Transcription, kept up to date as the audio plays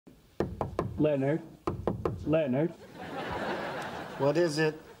Leonard. Leonard. What is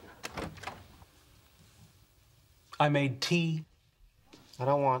it? I made tea. I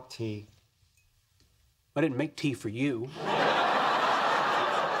don't want tea. I didn't make tea for you.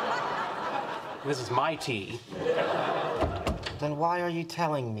 This is my tea. Then why are you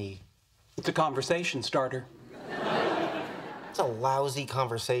telling me? It's a conversation starter. It's a lousy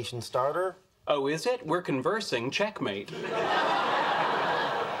conversation starter. Oh, is it? We're conversing. Checkmate.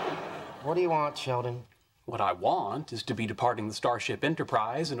 What do you want, Sheldon? What I want is to be departing the Starship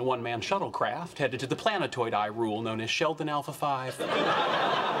Enterprise in a one-man shuttlecraft headed to the planetoid I rule known as Sheldon Alpha 5.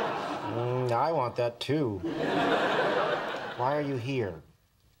 I want that too. Why are you here?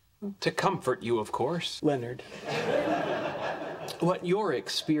 To comfort you, of course, Leonard. What you're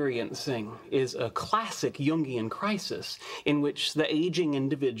experiencing is a classic Jungian crisis in which the aging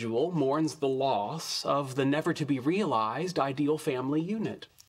individual mourns the loss of the never-to-be-realized ideal family unit.